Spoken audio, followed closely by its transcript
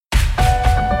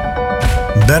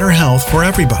better health for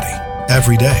everybody,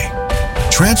 every day.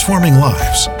 Transforming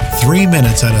lives, 3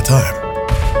 minutes at a time.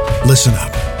 Listen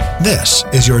up. This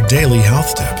is your daily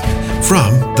health tip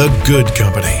from The Good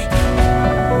Company.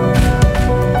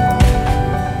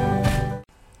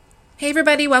 Hey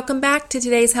everybody, welcome back to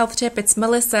today's health tip. It's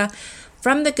Melissa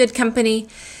from The Good Company.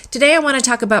 Today I want to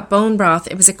talk about bone broth.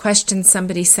 It was a question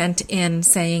somebody sent in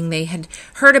saying they had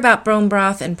heard about bone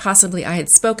broth and possibly I had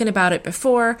spoken about it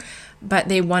before, but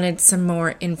they wanted some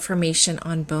more information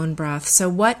on bone broth. So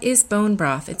what is bone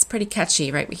broth? It's pretty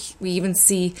catchy, right? We even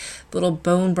see little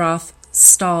bone broth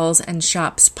stalls and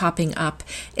shops popping up.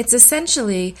 It's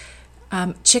essentially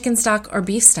chicken stock or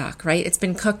beef stock, right? It's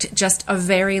been cooked just a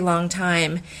very long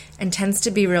time and tends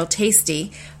to be real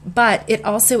tasty, but it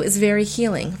also is very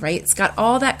healing, right? It's got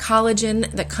all that collagen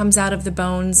that comes out of the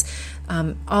bones,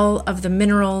 all of the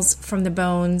minerals from the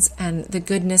bones and the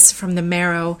goodness from the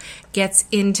marrow gets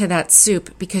into that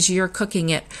soup because you're cooking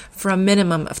it for a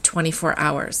minimum of 24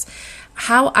 hours.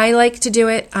 How I like to do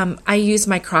it, I use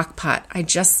my crock pot. I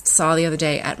just saw the other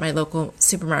day at my local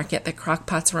supermarket that crock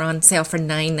pots were on sale for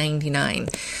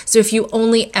 $9.99. So if you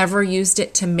only ever used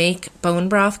it to make bone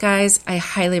broth, guys, I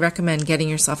highly recommend getting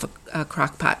yourself a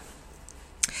crock pot.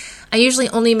 I usually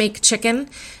only make chicken.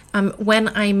 When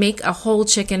I make a whole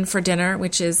chicken for dinner,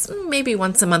 which is maybe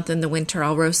once a month in the winter,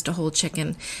 I'll roast a whole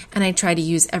chicken, and I try to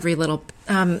use every little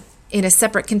in a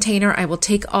separate container. I will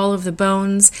take all of the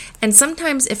bones, and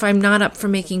sometimes if I'm not up for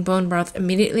making bone broth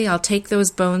immediately, I'll take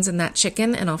those bones and that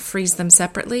chicken and I'll freeze them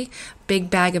separately. Big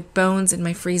bag of bones in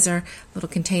my freezer, little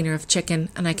container of chicken,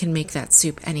 and I can make that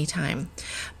soup anytime.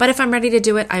 But if I'm ready to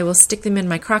do it, I will stick them in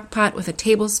my crock pot with a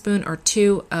tablespoon or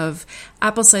two of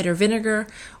apple cider vinegar,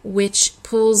 which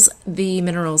pulls the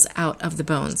minerals out of the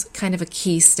bones. Kind of a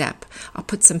key step. I'll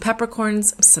put some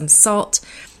peppercorns, some salt.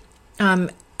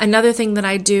 Another thing that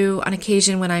I do on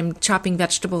occasion when I'm chopping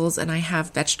vegetables and I have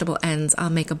vegetable ends,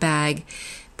 I'll make a bag,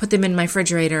 put them in my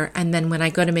refrigerator, and then when I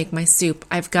go to make my soup,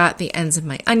 I've got the ends of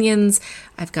my onions,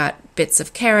 I've got bits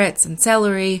of carrots and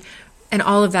celery, and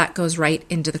all of that goes right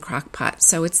into the crock pot.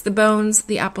 So it's the bones,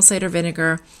 the apple cider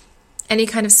vinegar, any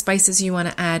kind of spices you want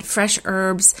to add, fresh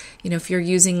herbs. You know, if you're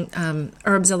using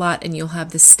herbs a lot and you'll have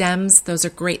the stems, those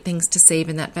are great things to save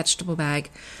in that vegetable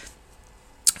bag.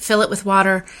 Fill it with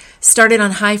water, start it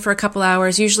on high for a couple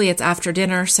hours. Usually it's after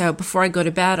dinner, so before I go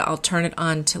to bed, I'll turn it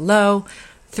on to low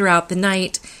throughout the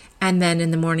night, and then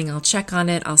in the morning I'll check on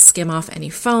it. I'll skim off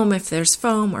any foam if there's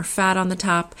foam or fat on the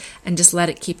top, and just let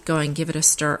it keep going. Give it a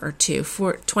stir or two.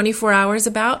 For 24 hours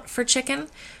about for chicken.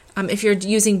 If you're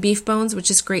using beef bones, which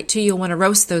is great too, you'll want to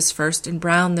roast those first and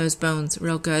brown those bones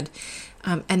real good,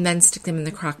 and then stick them in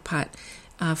the crock pot.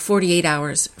 48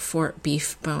 hours for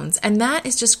beef bones. And that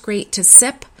is just great to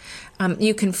sip.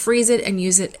 You can freeze it and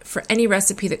use it for any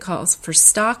recipe that calls for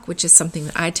stock, which is something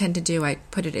that I tend to do. I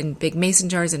put it in big mason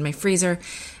jars in my freezer.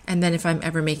 And then if I'm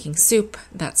ever making soup,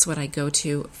 that's what I go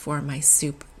to for my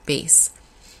soup base.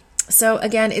 So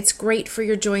again, it's great for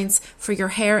your joints, for your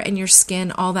hair and your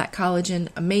skin, all that collagen,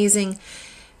 amazing.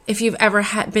 If you've ever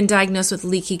been diagnosed with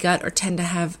leaky gut or tend to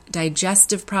have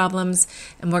digestive problems,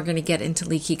 and we're going to get into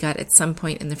leaky gut at some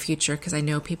point in the future because I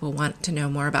know people want to know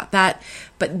more about that,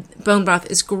 but bone broth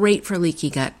is great for leaky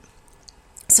gut.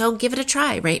 So give it a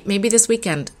try, right? Maybe this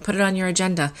weekend, put it on your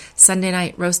agenda. Sunday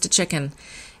night, roast a chicken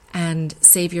and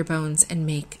save your bones and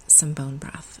make some bone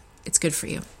broth. It's good for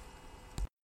you.